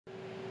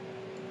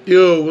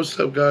Yo, what's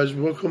up, guys?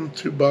 Welcome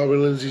to Bobby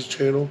Lindsay's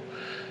channel.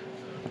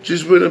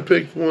 Just went and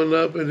picked one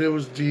up, and it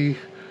was the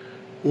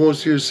want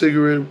to see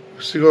a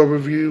cigar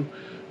review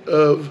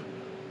of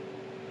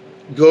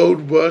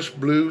Gold Rush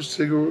Blue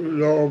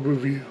cigar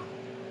review.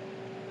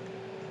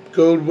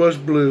 Gold Rush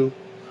Blue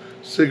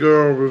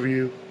cigar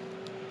review.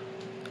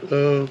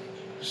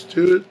 Let's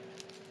do it.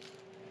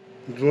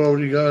 We've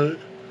already got it.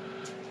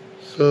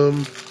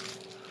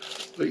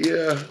 But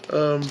yeah,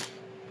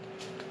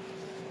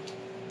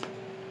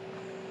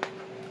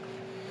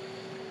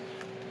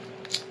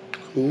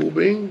 cool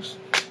beans.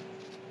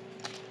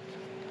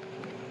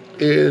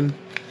 And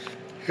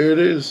here it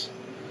is.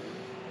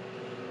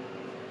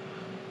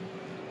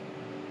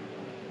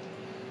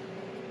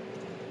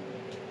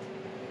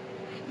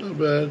 Not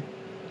bad.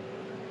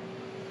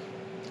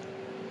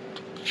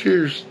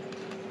 Cheers.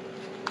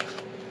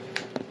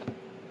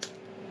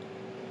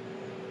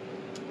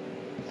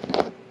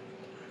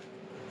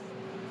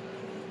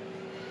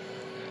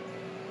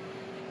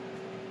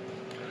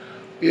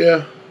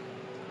 Yeah,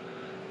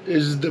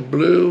 this is the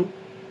blue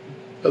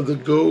of the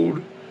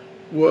Gold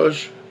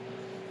Rush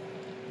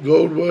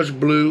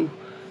Blue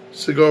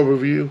cigar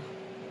review.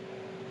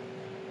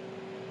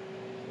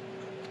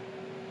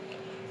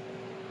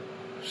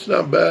 It's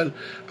not bad.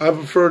 I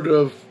preferred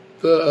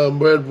the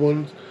red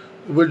ones.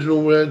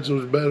 Original reds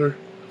was better.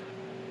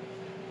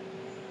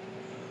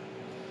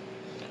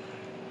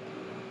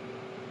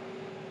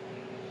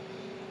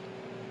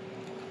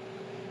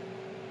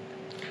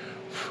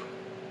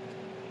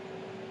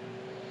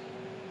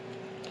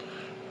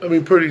 I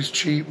mean, pretty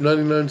cheap,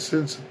 99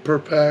 cents per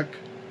pack.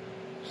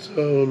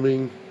 So, I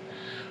mean,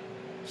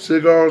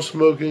 cigar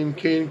smoking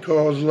can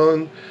cause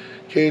lung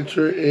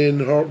cancer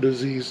and heart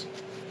disease.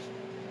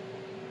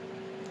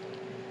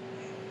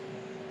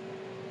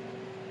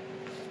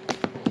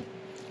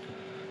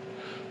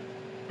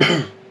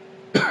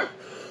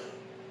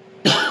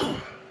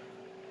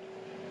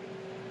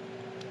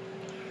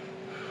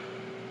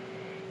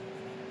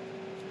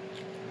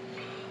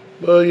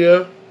 Well,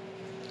 yeah.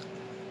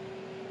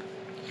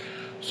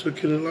 So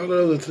can a lot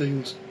of other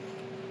things.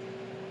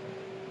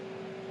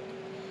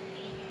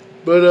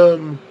 But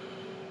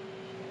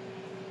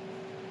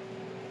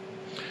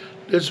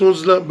this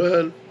one's not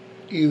bad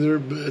either,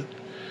 but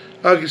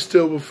I can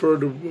still prefer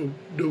the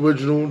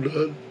original,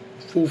 the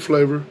full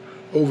flavor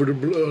over the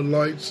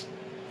lights.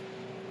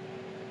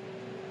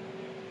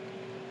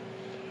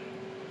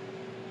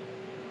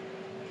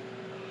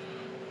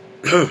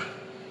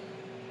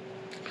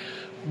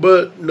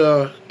 But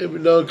nah, if we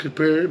don't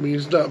compare, I mean,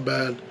 it's not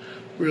bad,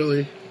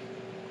 really.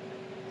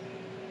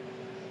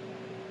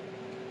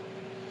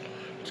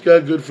 It's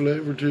got good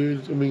flavor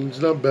too. I mean, it's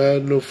not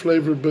bad, no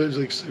flavor, but it's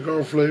like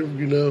cigar flavor,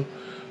 you know.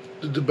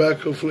 The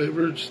tobacco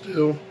flavor, it's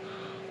still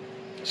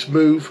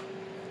smooth.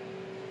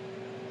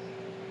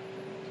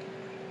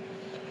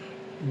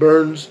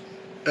 Burns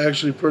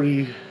actually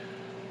pretty.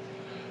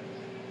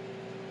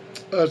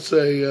 I'd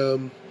say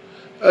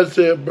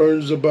it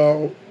burns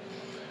about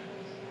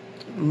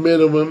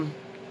minimum.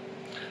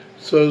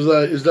 So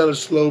it's not a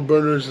slow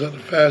burner, it's not a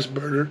fast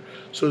burner.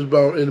 So it's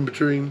about in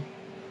between.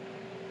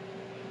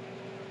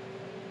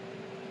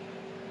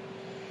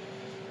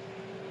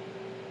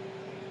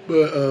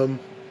 But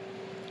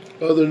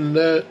other than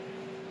that,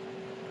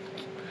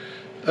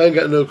 I ain't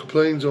got no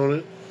complaints on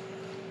it.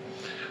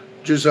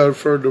 Just I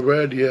prefer the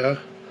red, yeah.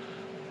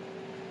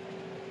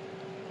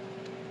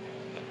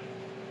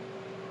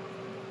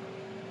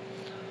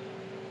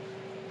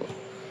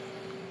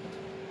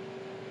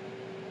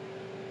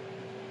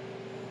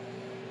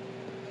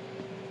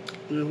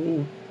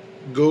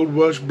 Gold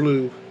Rush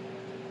Blue.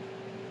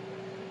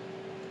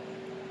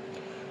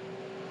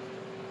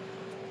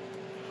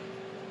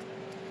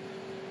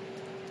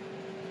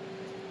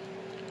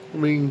 I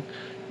mean,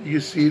 you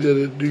can see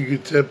that you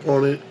can tap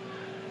on it.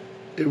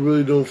 It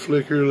really don't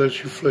flicker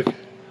unless you flick it.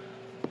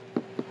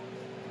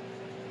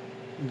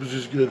 Which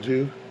is good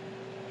too.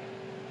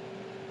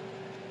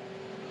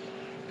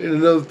 And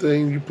another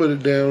thing, you put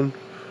it down.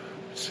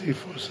 Let's see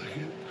for a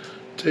second.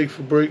 Take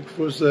a break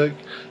for a sec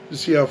to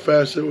see how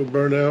fast it would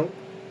burn out.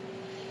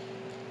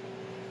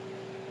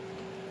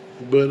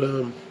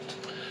 But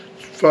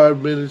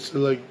 5 minutes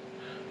of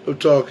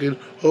talking.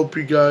 Hope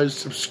you guys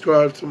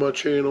subscribe to my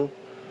channel.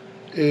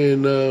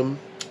 And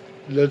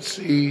let's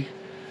see,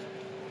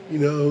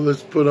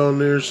 let's put on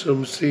there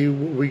see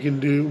what we can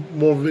do.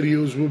 More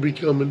videos will be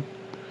coming.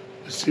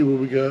 Let's see what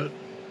we got.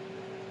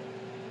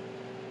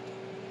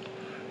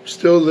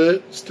 Still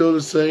lit, still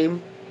the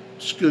same.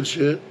 It's good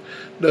shit.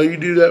 Now you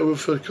do that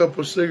with a couple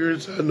of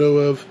cigarettes I know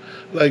of,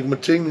 like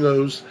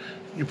Matingos.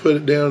 You put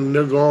it down and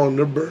they're gone,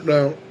 they're burnt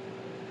out.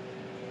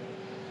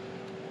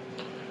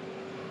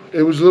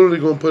 It was literally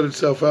going to put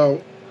itself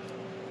out.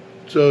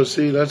 So,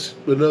 see, that's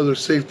another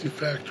safety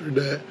factor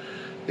that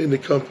in the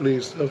company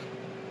and stuff.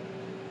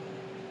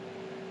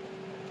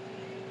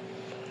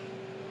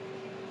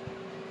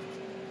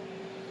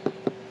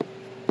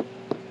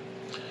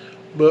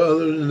 But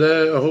other than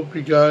that, I hope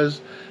you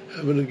guys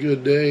having a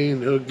good day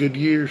and a good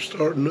year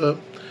starting up.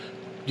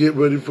 get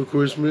ready for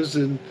Christmas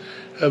and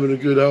having a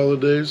good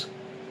holidays.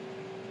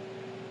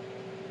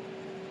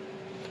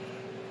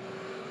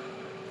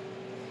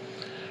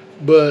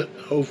 But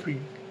hopefully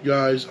you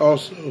guys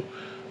also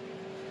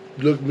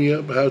look me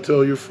up, how to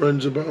tell your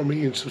friends about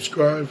me, and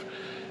subscribe.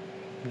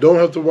 Don't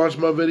have to watch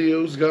my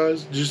videos,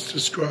 guys. Just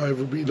subscribe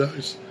would be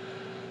nice.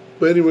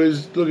 But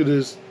anyways, look at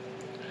this.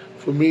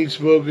 For me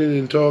smoking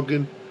and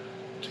talking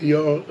to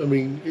y'all, I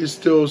mean, it's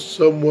still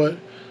somewhat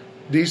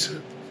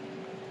decent.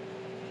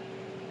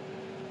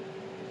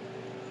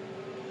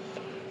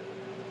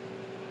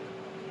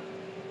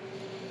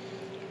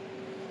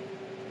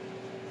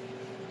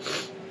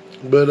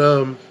 But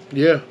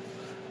yeah.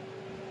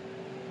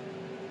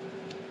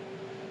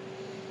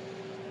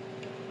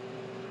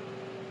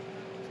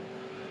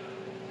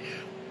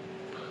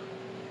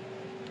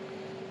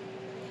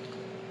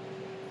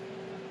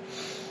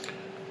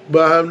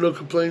 But I have no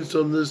complaints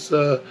on this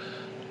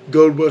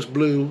Gold Rush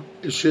Blue.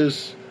 It's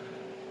just,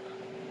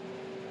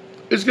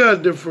 it's got a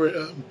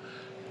different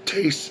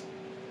taste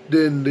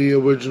than the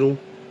original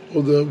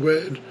or the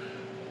red.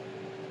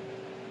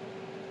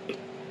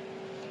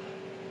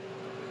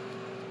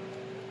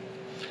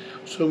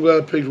 So I'm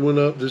glad I picked one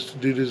up just to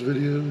do this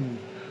video and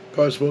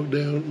probably smoke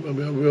down. I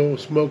mean, I will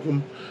smoke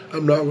them.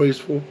 I'm not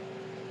wasteful.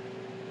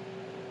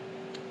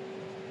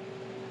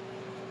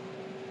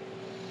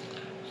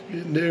 It's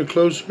getting there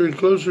closer and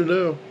closer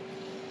now.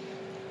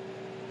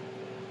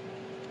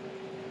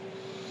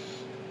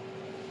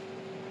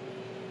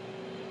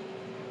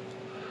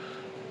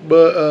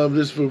 But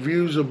this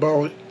review's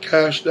about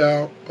cashed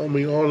out. I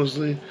mean,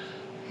 honestly,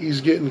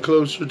 he's getting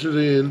closer to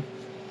the end.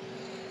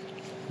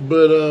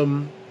 But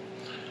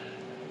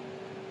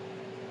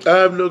I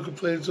have no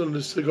complaints on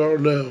this cigar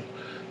now.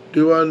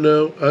 Do I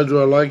know? Do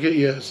I like it?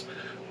 Yes.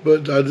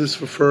 But I just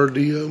prefer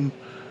the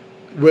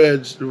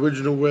reds, the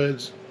original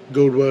reds,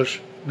 Gold Rush,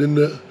 than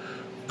the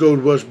Gold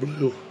Rush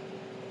Blue.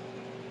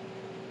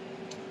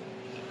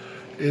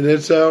 And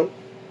that's out.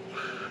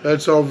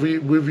 That's our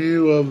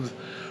review of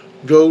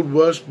Gold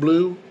Rush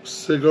Blue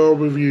cigar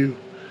review.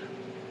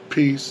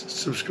 Peace.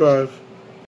 Subscribe.